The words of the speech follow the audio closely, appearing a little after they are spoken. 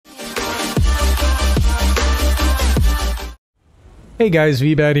Hey guys,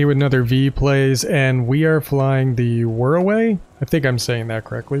 VBAT here with another V Plays, and we are flying the Wirraway. I think I'm saying that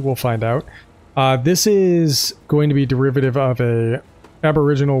correctly. We'll find out. This is going to be derivative of a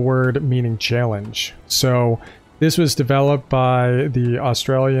Aboriginal word meaning challenge. So this was developed by the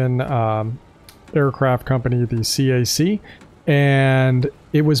Australian aircraft company, the CAC, and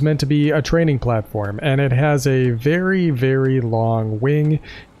it was meant to be a training platform. And it has a very, very long wing,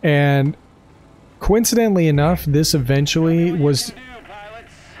 and coincidentally enough, this eventually was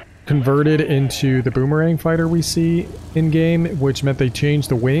converted into the boomerang fighter we see in game, which meant they changed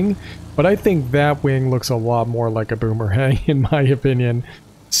the wing, but I think that wing looks a lot more like a boomerang in my opinion,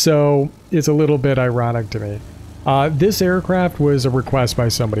 so it's a little bit ironic to me. This aircraft was a request by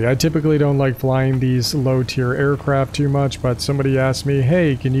somebody. I typically don't like flying these low-tier aircraft too much, but somebody asked me,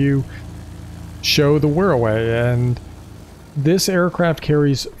 hey, can you show the Wirraway? And this aircraft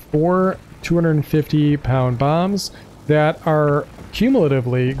carries 4 250-pound bombs that are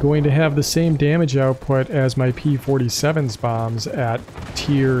cumulatively going to have the same damage output as my P-47's bombs at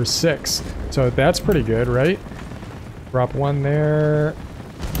tier 6. So that's pretty good, right? Drop one there,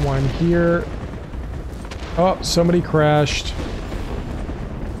 one here. Oh, somebody crashed.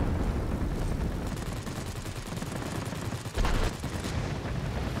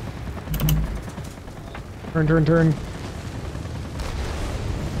 Turn, turn, turn.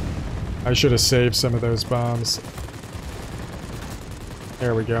 I should have saved some of those bombs.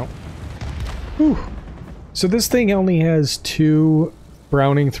 There we go. Whew. So this thing only has 2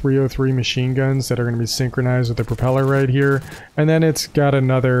 Browning 303 machine guns that are going to be synchronized with the propeller right here. And then it's got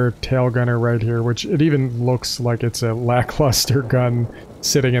another tail gunner right here, which it even looks like it's a lackluster gun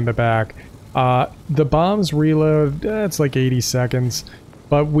sitting in the back. The bombs reload, it's like 80 seconds.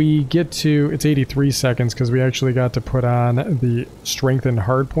 But we get to, it's 83 seconds because we actually got to put on the strengthened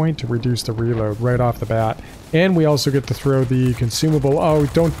hardpoint to reduce the reload right off the bat. And we also get to throw the consumable. Oh,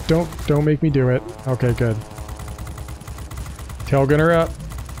 don't make me do it. Okay, good. Tail gunner up.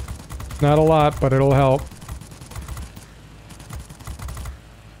 Not a lot, but it'll help.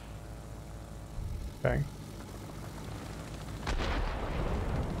 Okay.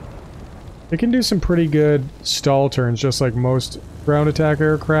 It can do some pretty good stall turns, just like most ground attack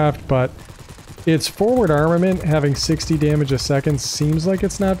aircraft, but its forward armament having 60 damage a second seems like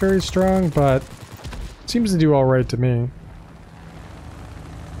it's not very strong, but seems to do all right to me.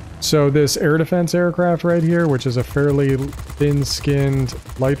 So this air defense aircraft right here, which is a fairly thin-skinned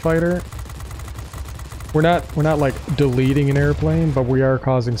light fighter, we're not like deleting an airplane, but we are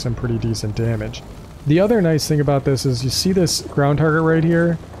causing some pretty decent damage. The other nice thing about this is you see this ground target right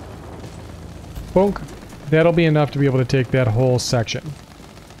here? Bonk. That'll be enough to be able to take that whole section.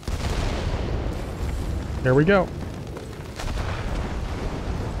 There we go.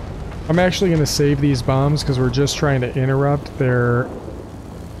 I'm actually going to save these bombs because we're just trying to interrupt their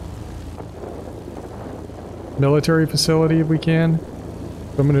military facility if we can.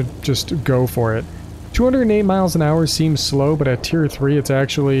 So I'm going to just go for it. 208 miles an hour seems slow, but at tier 3 it's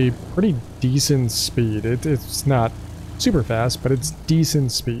actually pretty decent speed. It's not super fast, but it's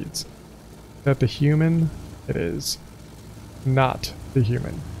decent speeds. Is that the human? It is. Not the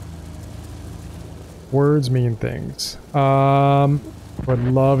human. Words mean things. Would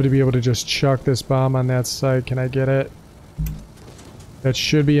love to be able to just chuck this bomb on that site. Can I get it? That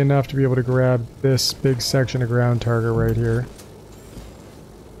should be enough to be able to grab this big section of ground target right here.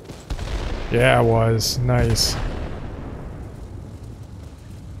 Yeah, it was. Nice.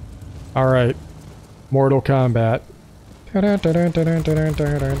 Alright. Mortal Kombat.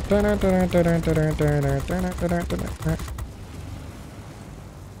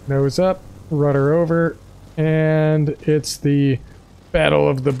 Nose up, rudder over, and it's the Battle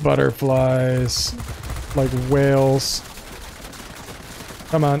of the Butterflies, like whales.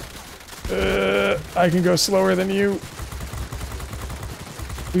 Come on. I can go slower than you.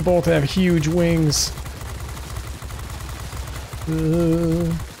 We both have huge wings.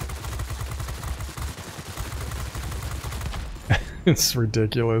 It's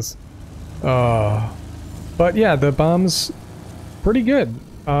ridiculous. But yeah, the bomb's pretty good.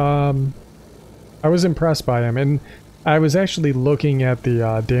 I was impressed by them, and I was actually looking at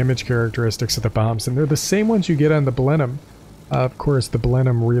the damage characteristics of the bombs, and they're the same ones you get on the Blenheim. Of course, the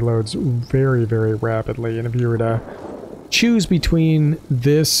Blenheim reloads very, very rapidly, and if you were to choose between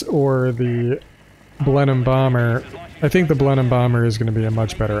this or the Blenheim Bomber, I think the Blenheim Bomber is going to be a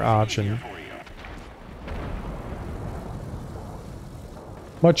much better option.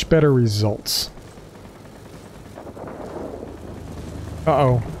 Much better results.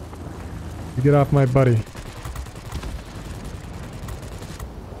 Uh-oh. You get off my buddy.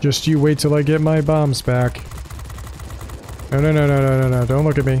 Just you wait till I get my bombs back. No, no, no, no, no, no, no. Don't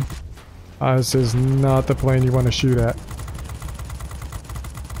look at me. This is not the plane you want to shoot at.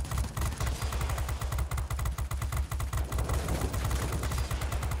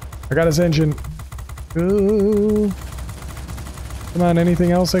 I got his engine. Ooh. Come on,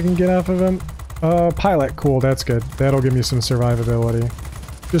 anything else I can get off of him? Pilot. Cool, that's good. That'll give me some survivability.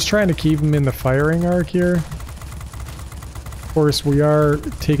 Just trying to keep him in the firing arc here. Of course, we are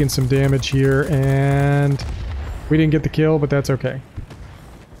taking some damage here, and we didn't get the kill, but that's okay.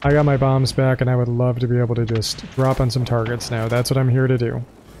 I got my bombs back, and I would love to be able to just drop on some targets now. That's what I'm here to do.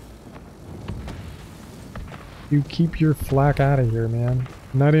 You keep your flack out of here, man.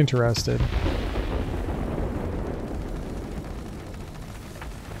 Not interested.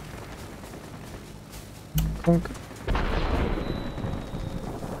 Clunk.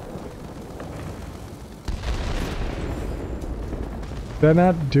 Did that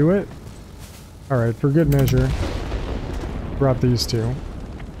not do it? Alright, for good measure. Drop these two.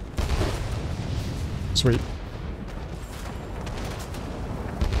 Sweet.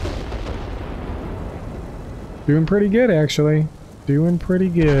 Doing pretty good, actually. Doing pretty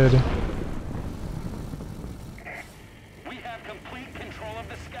good. We have complete control of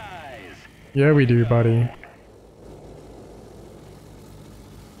the skies. Yeah, we do, buddy.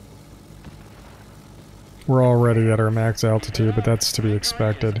 We're already at our max altitude, but that's to be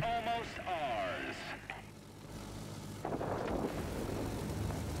expected. Almost ours.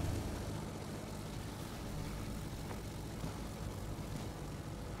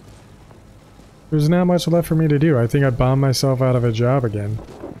 There's not much left for me to do. I think I bombed myself out of a job again.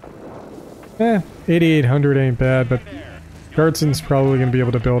 8,800 ain't bad, but Gartson's probably going to be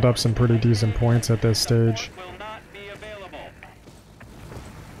able to build up some pretty decent points at this stage. Will not be available.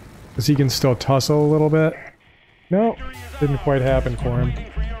 Because he can still tussle a little bit. No, didn't quite happen for him.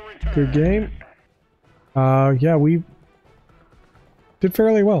 Good game. Yeah, we did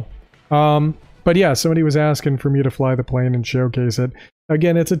fairly well. But yeah, somebody was asking for me to fly the plane and showcase it.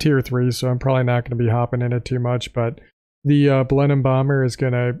 Again, it's a tier 3, so I'm probably not going to be hopping in it too much, but the Blenheim Bomber is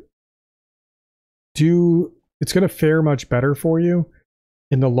going to it's going to fare much better for you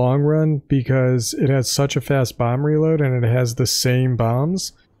in the long run because it has such a fast bomb reload and it has the same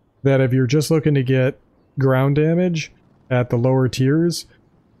bombs that if you're just looking to get ground damage at the lower tiers,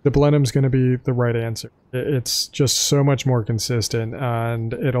 the Blenheim's going to be the right answer. It's just so much more consistent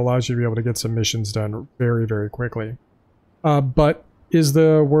and it allows you to be able to get some missions done very, very quickly. But is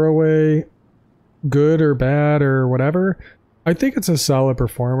the Wirraway good or bad or whatever? I think it's a solid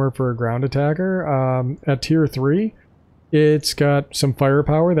performer for a ground attacker. At tier 3, it's got some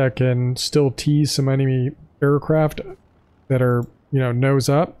firepower that can still tease some enemy aircraft that are, you know, nose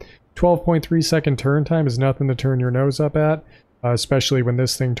up. 12.3 second turn time is nothing to turn your nose up at, especially when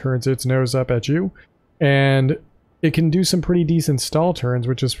this thing turns its nose up at you. And it can do some pretty decent stall turns,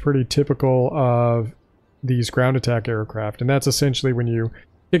 which is pretty typical of these ground attack aircraft. And that's essentially when you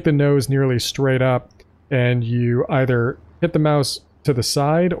kick the nose nearly straight up and you either hit the mouse to the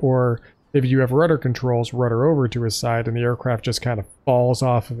side, or if you have rudder controls, rudder over to his side and the aircraft just kind of falls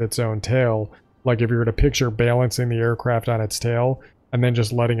off of its own tail. Like if you were to picture balancing the aircraft on its tail and then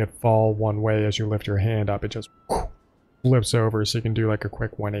just letting it fall one way as you lift your hand up, it just flips over so you can do like a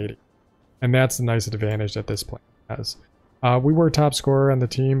quick 180. And that's the nice advantage that this plane has. We were top scorer on the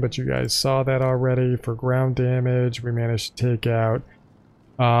team, but you guys saw that already. For ground damage, we managed to take out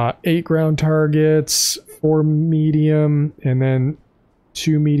 8 ground targets, 4 medium, and then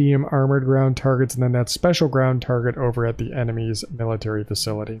 2 medium armored ground targets, and then that special ground target over at the enemy's military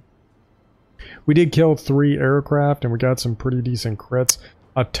facility. We did kill 3 aircraft, and we got some pretty decent crits.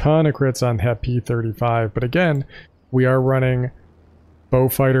 A ton of crits on that P-35, but again, we are running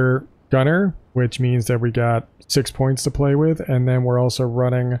Bowfighter Gunner, which means that we got 6 points to play with, and then we're also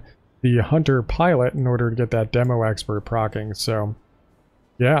running the Hunter Pilot in order to get that Demo Expert proccing. So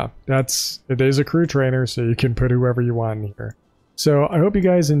yeah, it is a crew trainer, so you can put whoever you want in here. So I hope you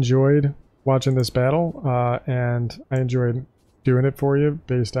guys enjoyed watching this battle, and I enjoyed doing it for you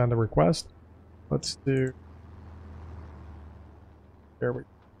based on the request. Let's do... There we go.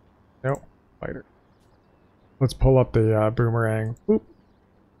 Nope, fighter. Let's pull up the boomerang. Oop.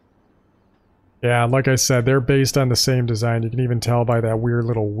 Yeah, like I said, they're based on the same design. You can even tell by that weird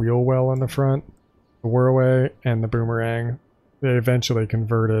little wheel well on the front. The Wirraway and the boomerang. They eventually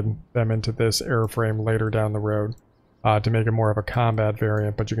converted them into this airframe later down the road to make it more of a combat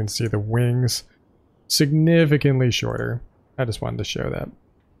variant, but you can see the wings significantly shorter. I just wanted to show that.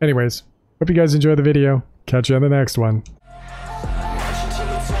 Anyways, hope you guys enjoyed the video. Catch you on the next one.